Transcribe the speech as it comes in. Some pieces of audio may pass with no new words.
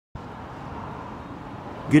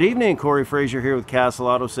Good evening, Corey Frazier here with Castle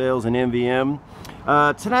Auto Sales and MVM.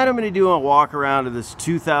 Tonight I'm going to do a walk around of this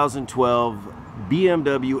 2012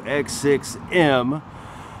 BMW X6M.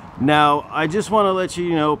 Now, I just want to let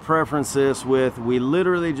you know, preference this with, we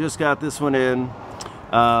literally just got this one in.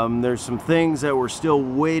 There's some things that we're still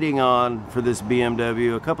waiting on for this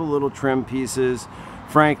BMW, a couple little trim pieces,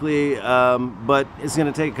 frankly, but it's going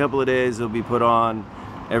to take a couple of days. It'll be put on,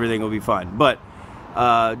 everything will be fine. But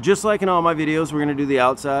just like in all my videos, we're going to do the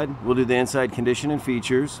outside, we'll do the inside condition and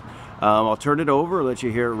features. I'll turn it over, let you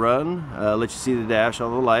hear it run, let you see the dash, all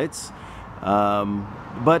the lights.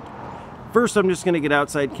 But first I'm just going to get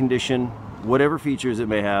outside condition, whatever features it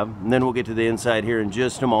may have, and then we'll get to the inside here in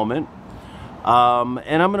just a moment.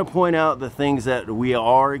 And I'm going to point out the things that we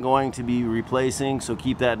are going to be replacing, so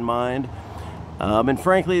keep that in mind. And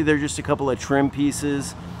frankly, they're just a couple of trim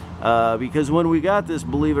pieces. Because when we got this,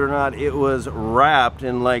 believe it or not, it was wrapped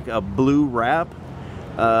in like a blue wrap.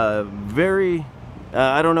 I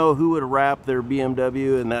don't know who would wrap their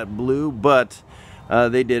BMW in that blue, but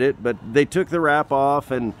they did it. But they took the wrap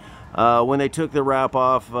off, and when they took the wrap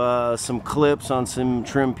off, some clips on some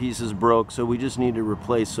trim pieces broke, so we just need to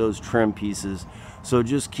replace those trim pieces. So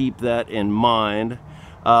just keep that in mind.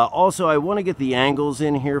 Also, I want to get the angles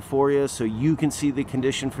in here for you so you can see the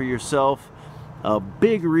condition for yourself. A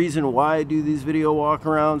big reason why I do these video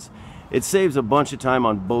walkarounds, it saves a bunch of time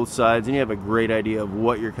on both sides and you have a great idea of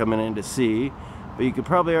what you're coming in to see. But you could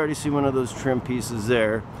probably already see one of those trim pieces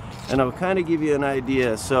there, and I'll kind of give you an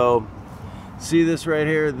idea. So see this right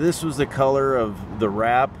here, this was the color of the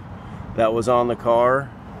wrap that was on the car,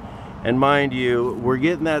 and mind you, we're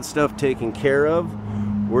getting that stuff taken care of.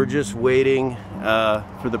 We're just waiting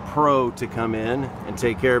for the pro to come in and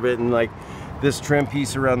take care of it. And like this trim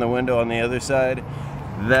piece around the window on the other side,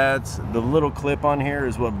 that's the little clip on here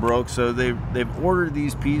is what broke. So they've ordered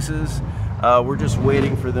these pieces. We're just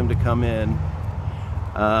waiting for them to come in.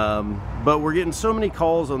 But we're getting so many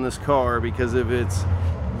calls on this car because of its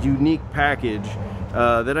unique package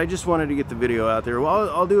that I just wanted to get the video out there.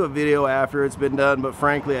 Well, I'll do a video after it's been done, but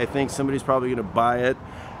frankly I think somebody's probably going to buy it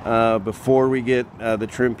before we get the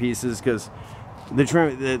trim pieces, because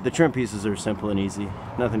the trim pieces are simple and easy,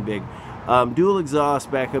 nothing big. Dual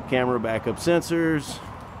exhaust, backup camera, backup sensors.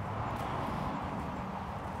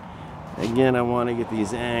 Again, I want to get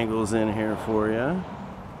these angles in here for you. And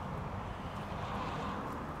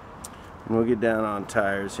we'll get down on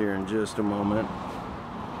tires here in just a moment.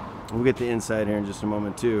 We'll get the inside here in just a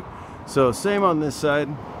moment too. So same on this side,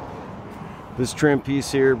 this trim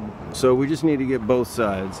piece here. So we just need to get both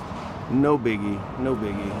sides. No biggie, no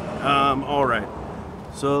biggie. All right.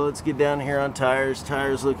 So let's get down here on tires.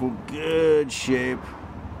 Tires looking good shape.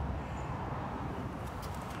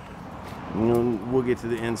 And we'll get to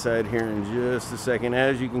the inside here in just a second.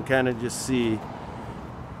 As you can kind of just see,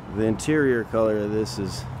 the interior color of this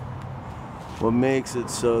is what makes it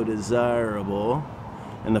so desirable,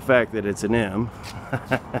 and the fact that it's an M.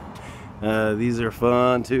 These are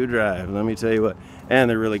fun to drive, let me tell you what, and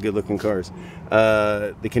they're really good looking cars.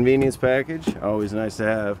 The convenience package, always nice to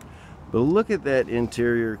have. But look at that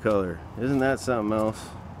interior color. Isn't that something else?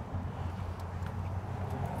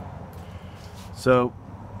 So,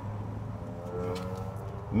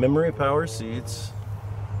 memory power seats.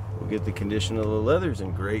 We'll get the condition of the leather's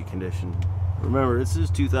in great condition. Remember, this is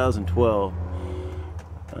 2012.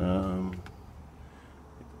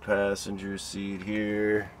 Passenger seat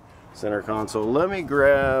here. Center console. Let me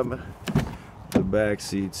grab the back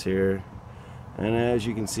seats here. And as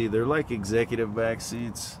you can see, they're like executive back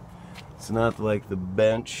seats. It's not like the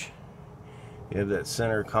bench. You have that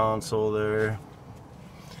center console there.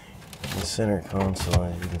 The center console,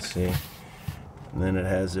 as you can see. And then it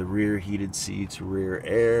has the rear heated seats, rear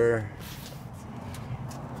air.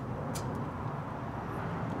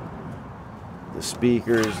 The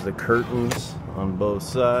speakers, the curtains on both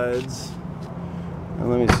sides.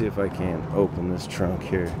 And let me see if I can open this trunk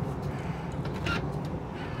here.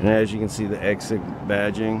 And as you can see, the X6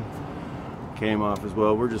 badging came off as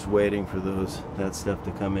well. We're just waiting for that stuff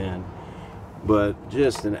to come in. But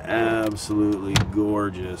just an absolutely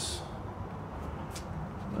gorgeous,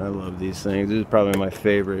 I love these things. This is probably my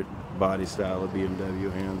favorite body style of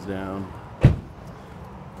BMW, hands down.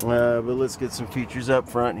 But let's get some features up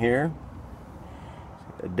front here.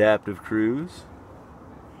 Adaptive cruise,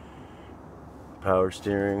 power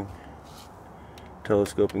steering,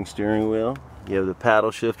 telescoping steering wheel. You have the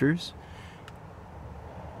paddle shifters.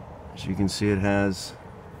 As you can see, it has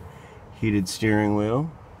heated steering wheel,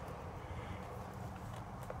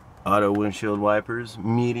 auto windshield wipers,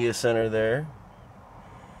 media center there,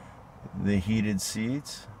 the heated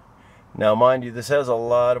seats, Now mind you, this has a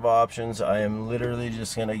lot of options. I am literally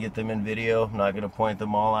just going to get them in video. I'm not going to point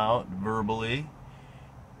them all out verbally.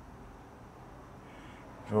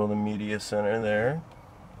 Control the media center there.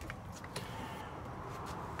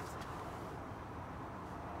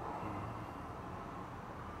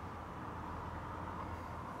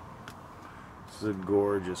 This is a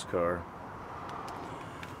gorgeous car.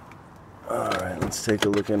 Alright, let's take a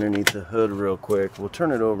look underneath the hood real quick. We'll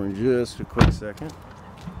turn it over in just a quick second.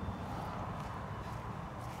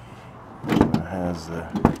 It has the,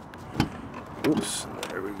 oops,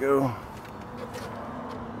 there we go.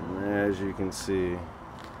 And as you can see,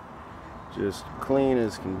 just clean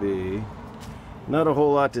as can be. Not a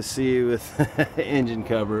whole lot to see with the engine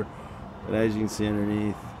cover, but as you can see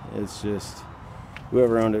underneath, it's just,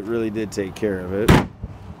 whoever owned it really did take care of it.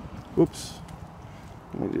 Oops.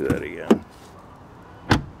 Let me do that again.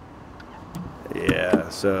 Yeah,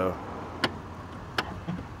 so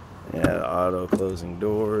yeah, the auto closing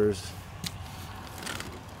doors.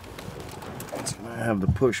 It's gonna have the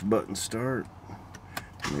push button start.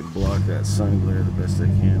 Let me block that sun glare the best I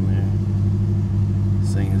can there.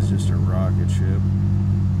 This thing is just a rocket ship.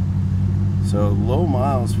 So low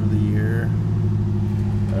miles for the year.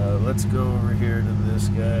 Let's go over here to this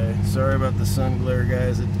guy. Sorry about the sun glare,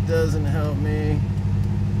 guys. It doesn't help me.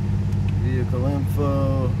 Vehicle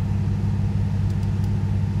info.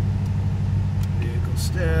 Vehicle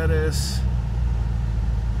status.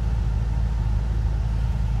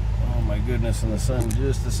 Oh my goodness, and the sun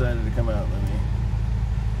just decided to come out. Let me.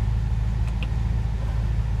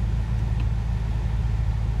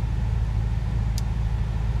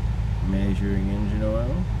 Measuring engine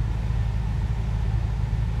oil.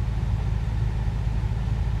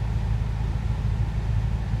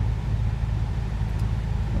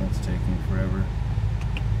 That's taking forever.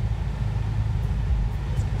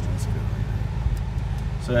 Let's go like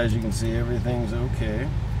that. So as you can see, everything's okay.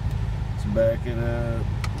 Let's back it up.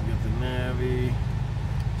 Get the Navi.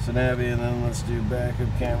 So Navi, and then let's do backup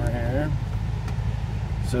camera here.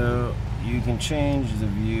 So you can change the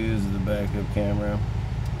views of the backup camera.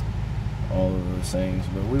 All of those things,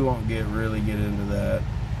 but we won't really get into that.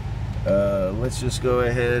 Let's just go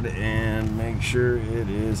ahead and make sure it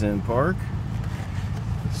is in park.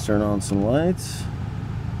 Let's turn on some lights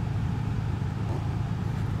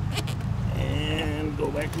and go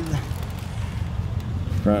back to the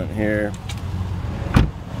front here.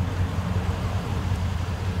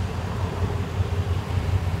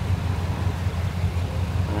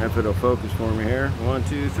 And if it'll focus for me here. 1,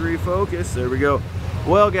 2, 3, focus. There we go.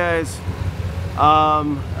 Well, guys,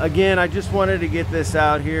 again, I just wanted to get this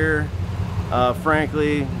out here.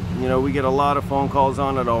 Frankly, you know, we get a lot of phone calls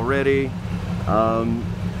on it already.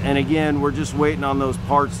 And again, we're just waiting on those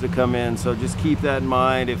parts to come in. So just keep that in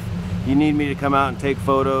mind. If you need me to come out and take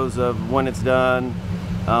photos of when it's done,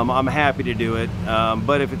 I'm happy to do it.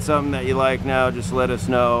 But if it's something that you like now, just let us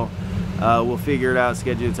know. We'll figure it out,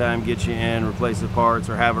 schedule a time, get you in, replace the parts,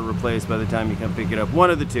 or have it replaced by the time you come pick it up. One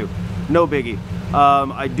of the two. No biggie.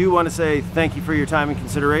 I do want to say thank you for your time and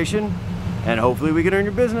consideration, and hopefully we can earn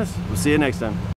your business. We'll see you next time.